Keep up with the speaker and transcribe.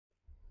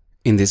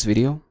In this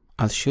video,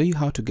 I'll show you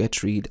how to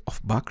get rid of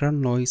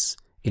background noise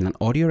in an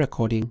audio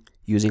recording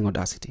using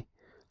Audacity.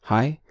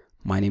 Hi,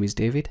 my name is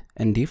David,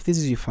 and if this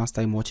is your first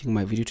time watching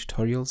my video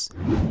tutorials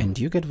and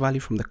you get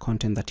value from the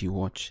content that you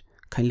watch,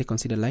 kindly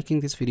consider liking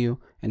this video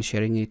and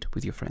sharing it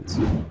with your friends.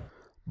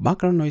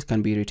 Background noise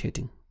can be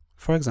irritating.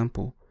 For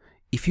example,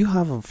 if you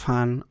have a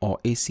fan or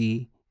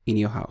AC in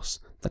your house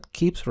that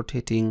keeps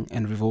rotating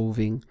and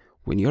revolving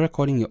when you're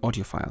recording your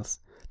audio files,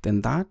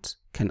 then that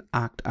can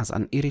act as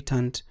an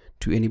irritant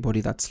to anybody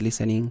that's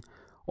listening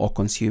or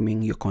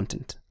consuming your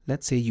content.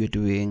 Let's say you're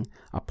doing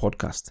a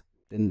podcast,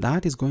 then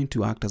that is going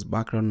to act as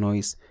background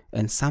noise,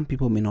 and some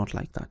people may not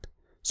like that.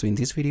 So in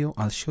this video,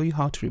 I'll show you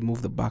how to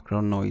remove the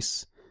background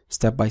noise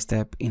step by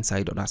step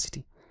inside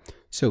Audacity.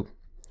 So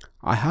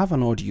I have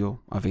an audio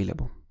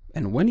available,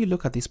 and when you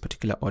look at this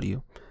particular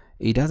audio,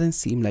 it doesn't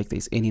seem like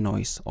there's any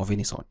noise of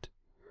any sort.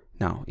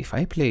 Now, if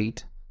I play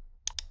it,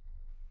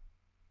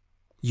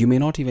 you may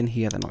not even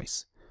hear the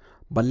noise.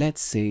 But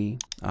let's say,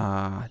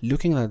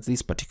 looking at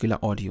this particular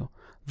audio,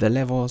 the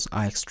levels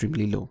are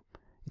extremely low.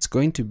 It's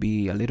going to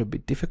be a little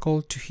bit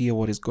difficult to hear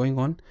what is going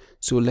on.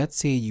 So let's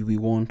say we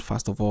want,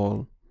 first of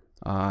all,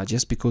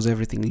 just because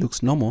everything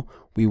looks normal,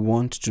 we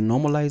want to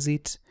normalize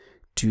it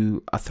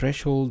to a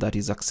threshold that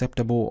is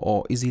acceptable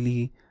or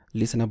easily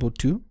listenable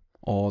to,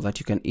 or that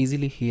you can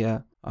easily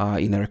hear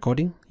in a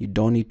recording. You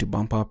don't need to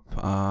bump up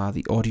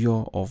the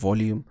audio or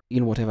volume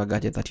in whatever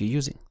gadget that you're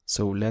using.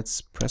 So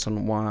let's press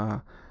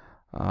on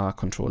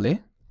Control A,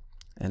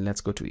 and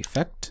let's go to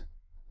Effect,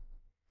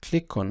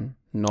 click on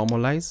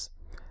Normalize,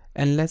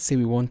 and let's say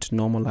we want to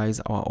normalize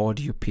our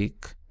audio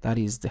peak, that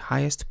is the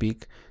highest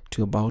peak,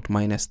 to about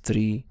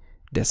 -3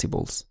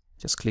 decibels.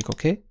 Just click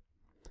OK,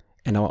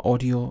 and our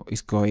audio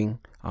is going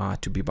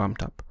to be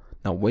bumped up.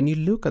 Now, when you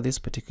look at this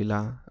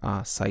particular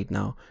side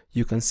now,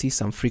 you can see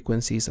some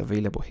frequencies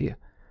available here.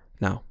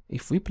 Now,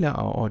 if we play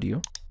our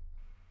audio,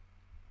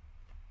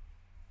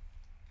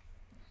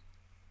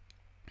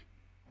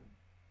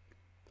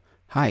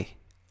 hi,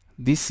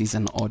 this is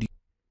an audio.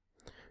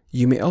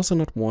 You may also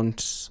not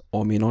want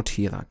or may not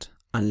hear that.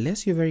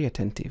 Unless you're very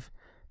attentive,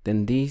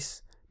 then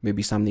this may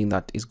be something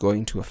that is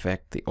going to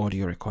affect the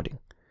audio recording.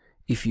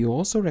 If you're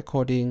also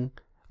recording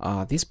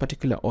this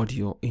particular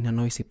audio in a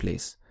noisy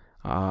place,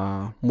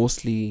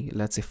 mostly,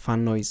 let's say,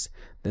 fan noise,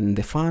 then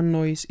the fan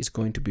noise is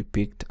going to be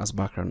picked as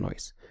background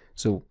noise.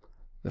 So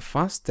the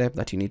first step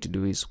that you need to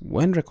do is,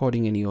 when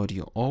recording any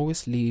audio,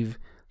 always leave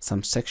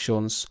some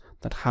sections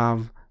that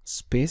have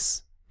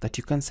space that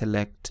you can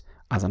select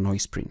as a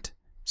noise print.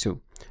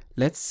 So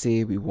let's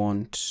say we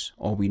want,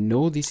 or we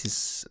know this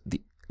is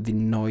the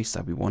noise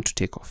that we want to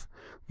take off.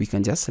 We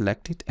can just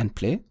select it and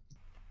play.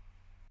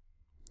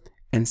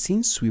 And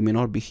since we may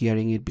not be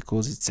hearing it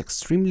because it's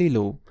extremely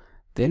low,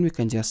 then we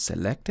can just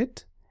select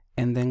it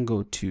and then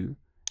go to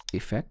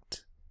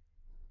Effect,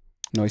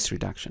 Noise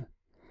Reduction.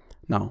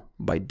 Now,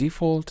 by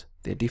default,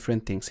 there are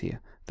different things here.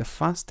 The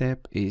first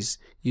step is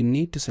you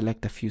need to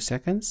select a few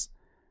seconds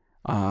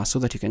so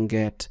that you can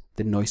get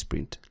the noise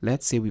print.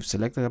 Let's say we've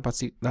selected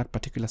that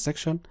particular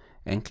section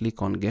and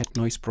click on Get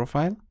Noise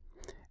Profile,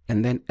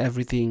 and then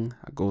everything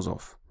goes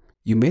off.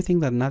 You may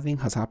think that nothing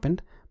has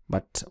happened,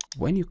 but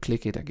when you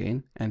click it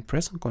again and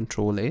press on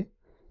Control A,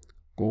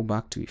 go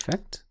back to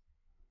Effect,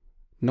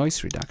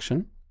 Noise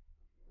Reduction,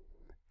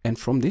 and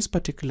from this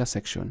particular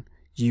section,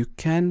 you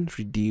can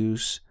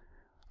reduce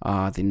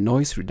the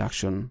noise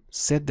reduction,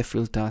 set the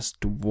filters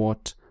to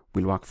what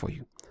will work for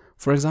you.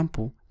 For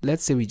example,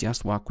 let's say we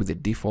just work with the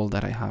default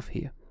that I have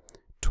here,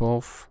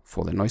 12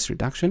 for the noise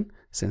reduction,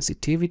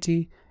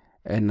 sensitivity,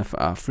 and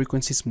a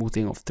frequency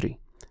smoothing of 3.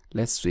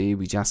 Let's say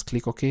we just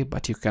click OK,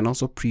 but you can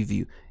also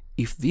preview.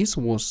 If this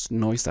was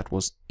noise that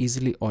was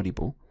easily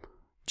audible,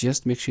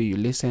 just make sure you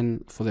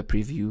listen for the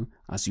preview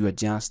as you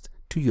adjust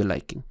to your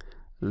liking.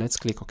 Let's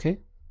click OK.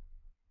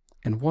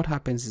 And what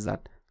happens is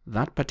that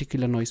that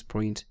particular noise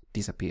point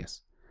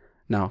disappears.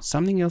 Now,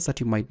 something else that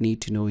you might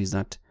need to know is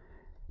that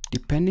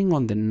depending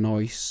on the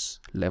noise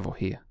level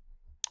here,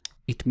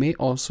 it may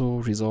also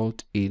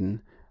result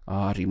in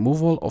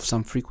removal of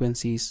some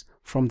frequencies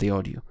from the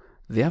audio.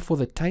 Therefore,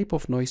 the type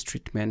of noise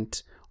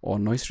treatment or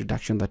noise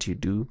reduction that you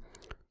do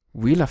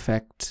will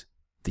affect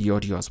the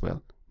audio as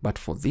well. But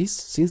for this,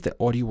 since the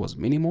audio was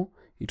minimal,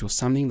 it was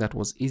something that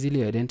was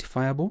easily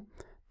identifiable,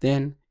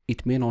 then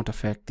it may not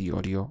affect the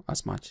audio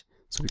as much.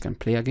 So we can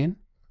play again.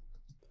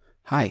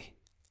 Hi,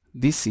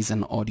 this is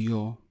an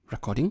audio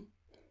recording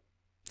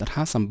that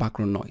has some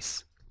background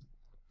noise.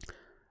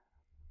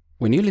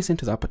 When you listen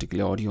to that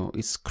particular audio,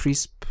 it's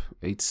crisp,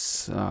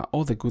 it's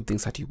all the good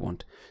things that you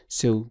want.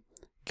 So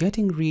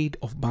getting rid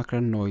of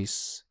background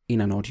noise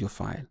in an audio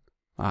file,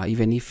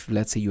 even if,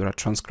 let's say, you're a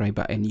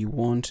transcriber and you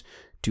want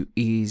to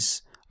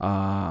ease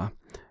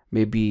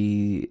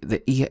maybe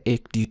the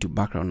earache due to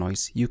background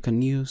noise, you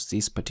can use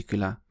this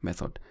particular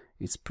method.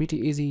 It's pretty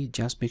easy.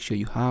 Just make sure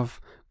you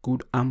have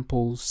good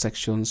ample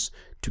sections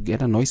to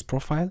get a noise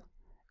profile,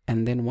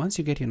 and then once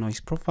you get your noise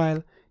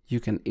profile, you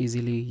can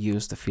easily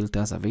use the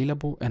filters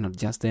available and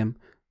adjust them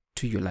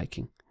to your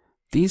liking.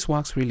 This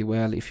works really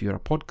well if you're a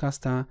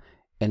podcaster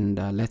and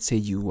let's say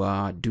you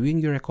are doing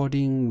your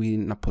recording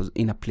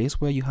in a place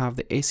where you have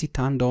the AC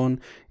turned on,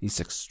 it's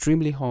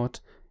extremely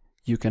hot,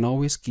 you can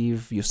always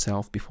give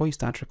yourself, before you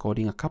start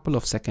recording, a couple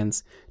of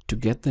seconds to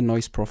get the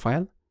noise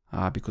profile,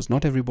 because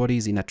not everybody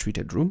is in a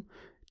treated room,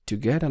 to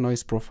get a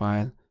noise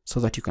profile so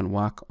that you can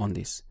work on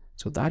this.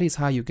 So that is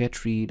how you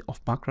get rid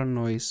of background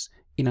noise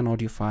in an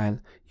audio file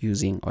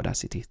using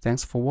Audacity.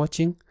 Thanks for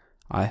watching.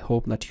 I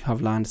hope that you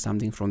have learned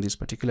something from this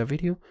particular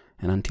video,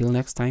 and until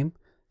next time,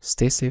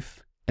 stay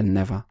safe and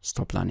never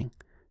stop learning.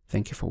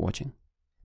 Thank you for watching.